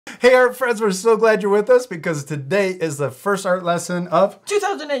Hey art friends, we're so glad you're with us because today is the first art lesson of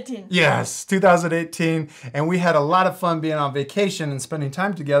 2018. Yes, 2018, and we had a lot of fun being on vacation and spending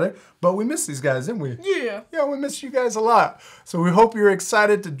time together, but we missed these guys, didn't we? Yeah. Yeah, we missed you guys a lot. So we hope you're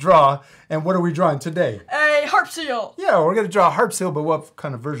excited to draw. And what are we drawing today? A harp seal. Yeah, we're going to draw a harp seal, but what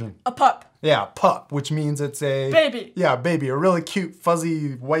kind of version? A pup. Yeah, pup, which means it's a... Baby. Yeah, baby, a really cute,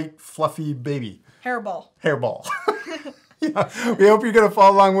 fuzzy, white, fluffy baby. Hairball. Hairball. Yeah, we hope you're going to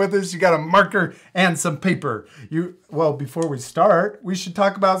follow along with us. You got a marker and some paper. Well, before we start, we should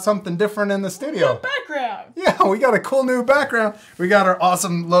talk about something different in the studio. The background. Yeah, we got a cool new background. We got our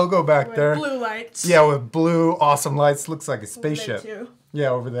awesome logo back with there. Blue lights. Yeah, with blue awesome lights. Looks like a spaceship. Too. Yeah,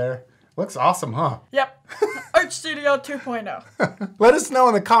 over there. Looks awesome, huh? Yep. Art Studio 2.0. Let us know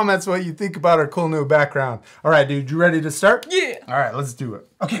in the comments what you think about our cool new background. All right, dude, you ready to start? Yeah. All right, let's do it.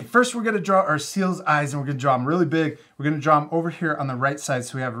 Okay, first we're going to draw our seal's eyes, and we're going to draw them really big. We're going to draw them over here on the right side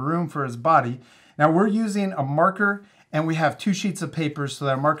so we have room for his body. Now we're using a marker, and we have 2 sheets of paper so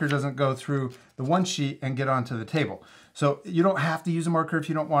that our marker doesn't go through the one sheet and get onto the table. So you don't have to use a marker if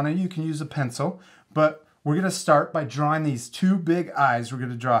you don't want to. You can use a pencil, but we're going to start by drawing these 2 big eyes. We're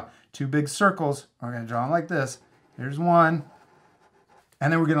going to draw 2 big circles. We're going to draw them like this. Here's one.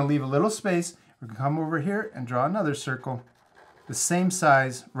 And then we're going to leave a little space. We're going to come over here and draw another circle the same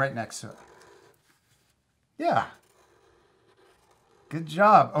size right next to it. Yeah. Good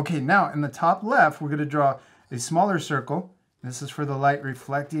job. Okay, now in the top left, we're going to draw a smaller circle. This is for the light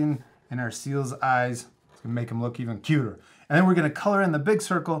reflecting in our seal's eyes. It's going to make them look even cuter. And then we're going to color in the big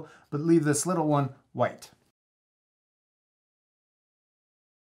circle, but leave this little one white.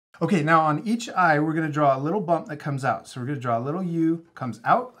 Okay, now on each eye, we're going to draw a little bump that comes out. So we're going to draw a little U, comes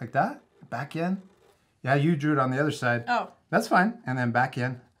out like that, back in. Yeah, you drew it on the other side. Oh. That's fine. And then back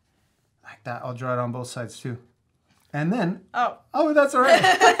in, like that. I'll draw it on both sides too. And then, oh, that's all right.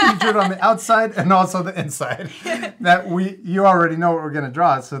 You drew it on the outside and also the inside. You already know what we're going to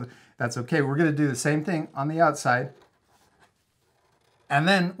draw, so that's okay. We're going to do the same thing on the outside. And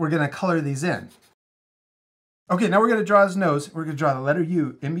then we're going to color these in. Okay, now we're going to draw his nose. We're going to draw the letter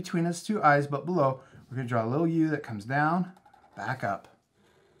U in between his 2 eyes, but below. We're going to draw a little U that comes down, back up.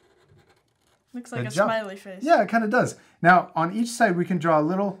 Looks like a smiley face. Yeah, it kind of does. Now, on each side, we can draw a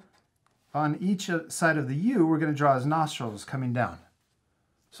little, on each side of the U, we're going to draw his nostrils coming down.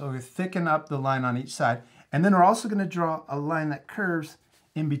 So we thicken up the line on each side. And then we're also going to draw a line that curves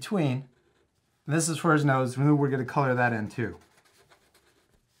in between. This is for his nose, and then we're going to color that in too.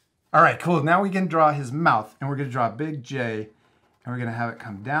 All right, cool. Now we can draw his mouth, and we're going to draw a big J, and we're going to have it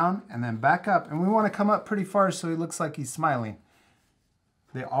come down and then back up. And we want to come up pretty far so he looks like he's smiling.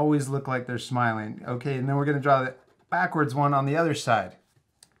 They always look like they're smiling. Okay, and then we're going to draw the backwards one on the other side.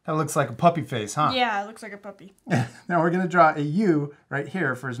 That looks like a puppy face, huh? Yeah, it looks like a puppy. Now we're going to draw a U right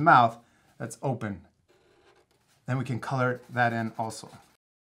here for his mouth that's open. Then we can color that in also.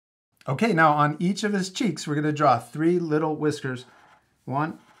 Okay, now on each of his cheeks, we're going to draw 3 little whiskers.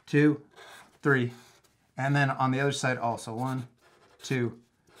 1, 2, 3. And then on the other side also. 1, 2,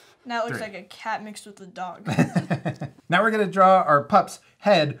 Now it looks like a cat mixed with a dog. Now we're going to draw our pup's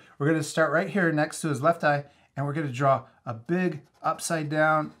head. We're going to start right here next to his left eye, and we're going to draw a big upside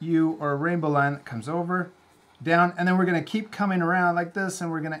down U or a rainbow line that comes over, down, and then we're going to keep coming around like this,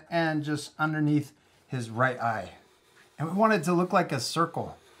 and we're going to end just underneath his right eye. And we want it to look like a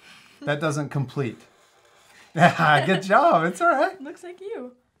circle. That doesn't complete. Yeah, good job. It's all right. Looks like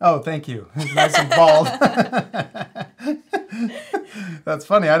you. Oh, thank you. Nice and bald. That's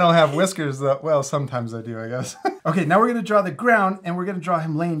funny. I don't have whiskers though. Well, sometimes I do, I guess. Okay, now we're going to draw the ground, and we're going to draw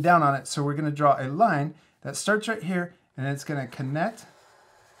him laying down on it. So we're going to draw a line that starts right here, and it's going to connect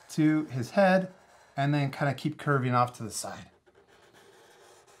to his head, and then kind of keep curving off to the side.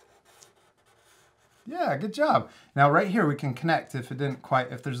 Yeah, good job. Now right here we can connect if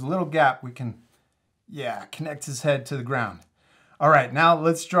there's a little gap, we can, connect his head to the ground. All right, now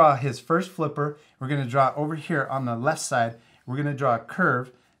let's draw his first flipper. We're going to draw over here on the left side. We're going to draw a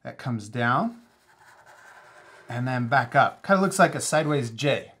curve that comes down and then back up. Kind of looks like a sideways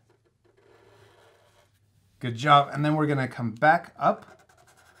J. Good job. And then we're going to come back up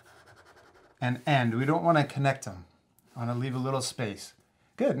and end. We don't want to connect them. I want to leave a little space.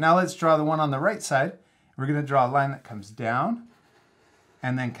 Good. Now let's draw the one on the right side. We're going to draw a line that comes down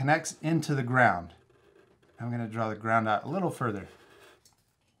and then connects into the ground. I'm going to draw the ground out a little further.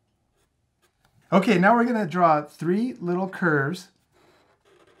 Okay, now we're going to draw 3 little curves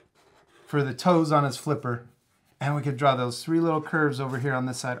for the toes on his flipper. And we could draw those 3 little curves over here on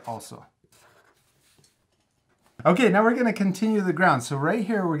this side also. Okay, now we're going to continue the ground. So right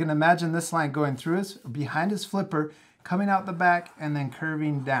here, we're going to imagine this line going through behind his flipper, coming out the back and then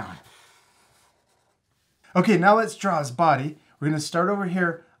curving down. Okay, now let's draw his body. We're going to start over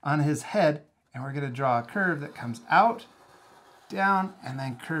here on his head, and we're going to draw a curve that comes out, down, and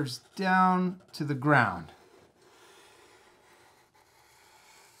then curves down to the ground.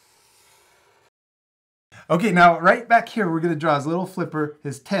 Okay, now right back here, we're going to draw his little flipper,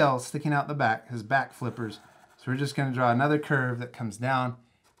 his tail sticking out the back, his back flippers. So we're just going to draw another curve that comes down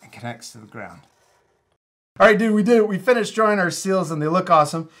and connects to the ground. All right, dude, we did it. We finished drawing our seals and they look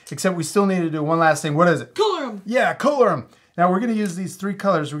awesome, except we still need to do one last thing. What is it? Color them. Yeah, color them. Now we're going to use these three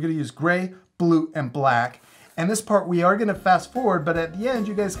colors. We're going to use gray, blue, and black. And this part we are going to fast forward, but at the end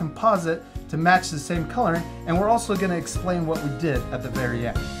you guys can pause it to match the same coloring. And we're also going to explain what we did at the very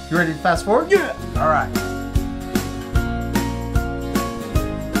end. You ready to fast forward? Yeah. All right.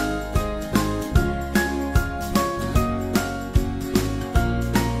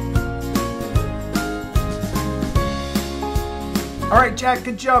 All right, Jack,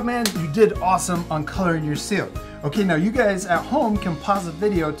 good job, man. You did awesome on coloring your seal. Okay, now you guys at home can pause the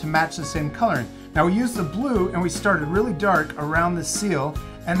video to match the same coloring. Now we used the blue and we started really dark around the seal,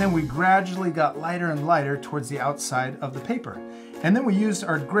 and then we gradually got lighter and lighter towards the outside of the paper. And then we used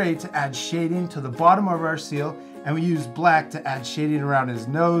our gray to add shading to the bottom of our seal, and we used black to add shading around his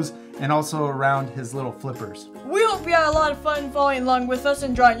nose and also around his little flippers. We hope you had a lot of fun following along with us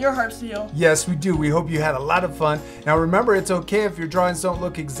and drawing your harp seal. Yes, we do. We hope you had a lot of fun. Now remember, it's okay if your drawings don't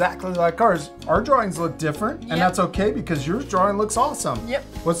look exactly like ours. Our drawings look different, and that's okay because your drawing looks awesome. Yep.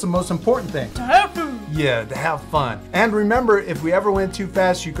 What's the most important thing? To have food. Yeah, to have fun. And remember, if we ever went too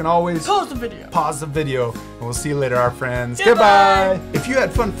fast, you can always Pause the video. Pause the video. And we'll see you later, our friends. Goodbye. If you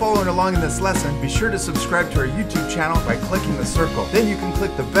had fun following along in this lesson, be sure to subscribe to our YouTube channel by clicking the circle. Then you can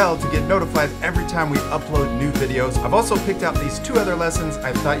click the bell to get notified every time we upload new videos. I've also picked out these 2 other lessons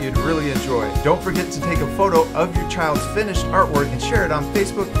I thought you'd really enjoy. Don't forget to take a photo of your child's finished artwork and share it on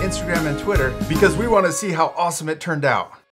Facebook, Instagram, and Twitter because we want to see how awesome it turned out.